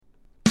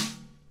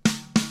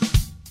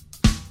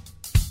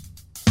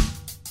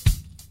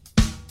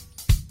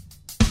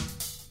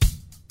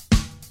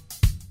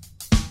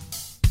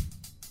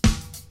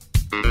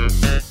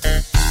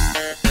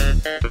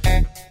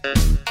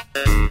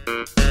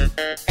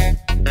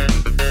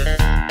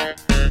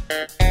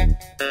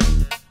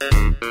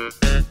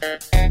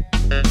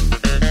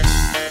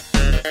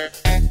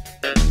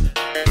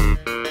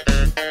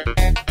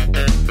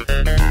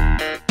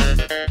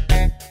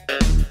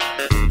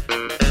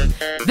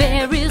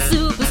Very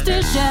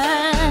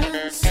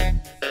superstitious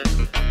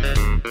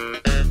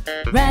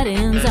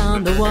writings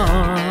on the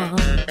wall.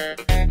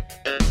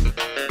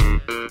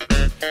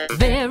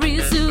 Very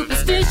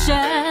superstitious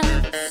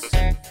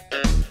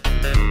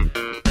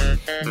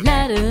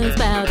ladders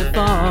about to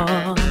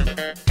fall.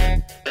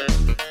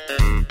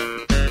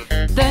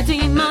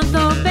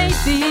 13-month-old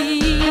baby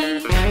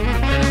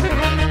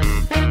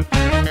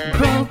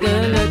broke a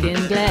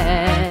looking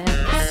glass.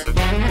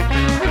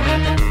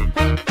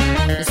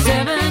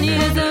 7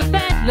 years of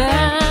bad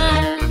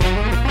luck,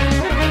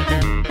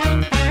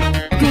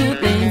 good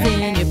things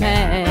in your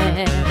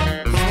past.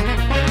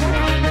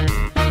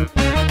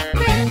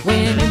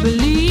 When you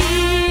believe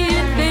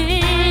in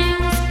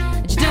things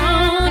that you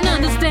don't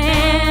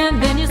understand,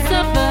 then you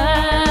suffer.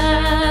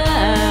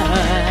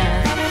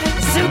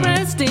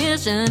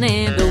 Superstition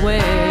ain't the way.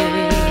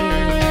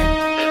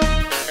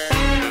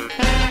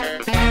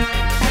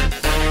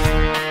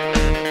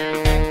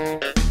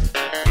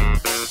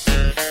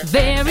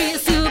 Very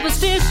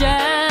superstitious,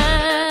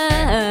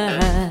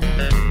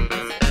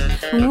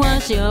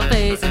 wash your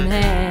face and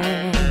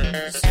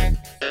hands.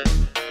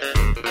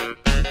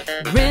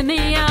 Rid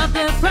me of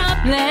the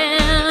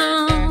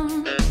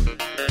problem,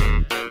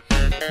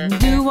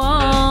 do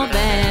all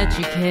that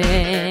you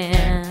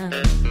can.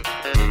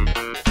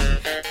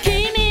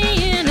 Keep me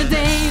in a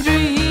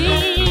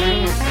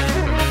daydream,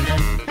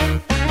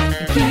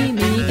 keep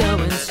me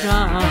going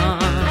strong.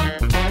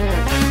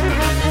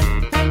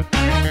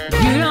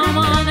 You don't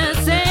wanna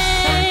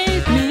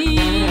save me,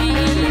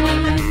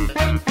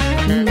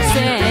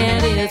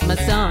 sad is my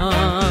song.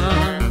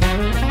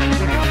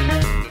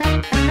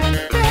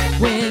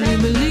 When you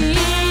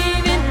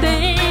believe in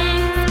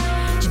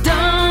things you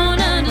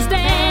don't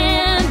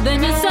understand, then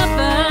you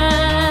suffer.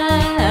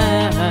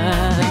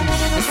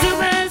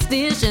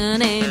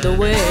 Superstition ain't the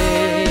way.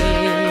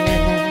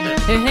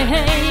 Hey,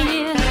 hey.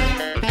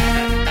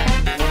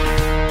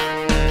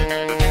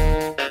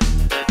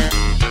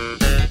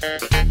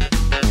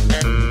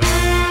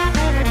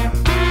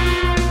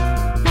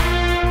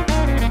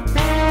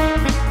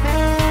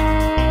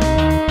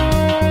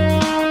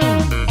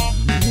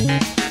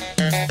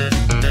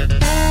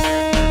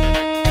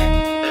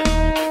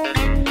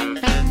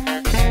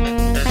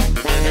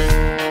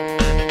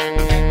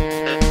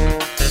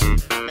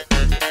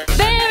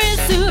 Very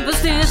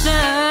superstitious,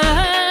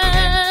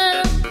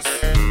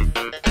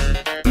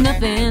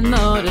 nothing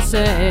more to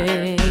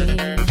say.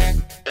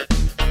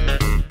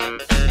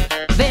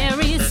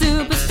 Very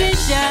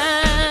superstitious,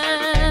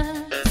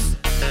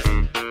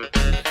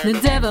 the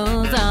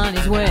devil's on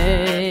his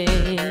way.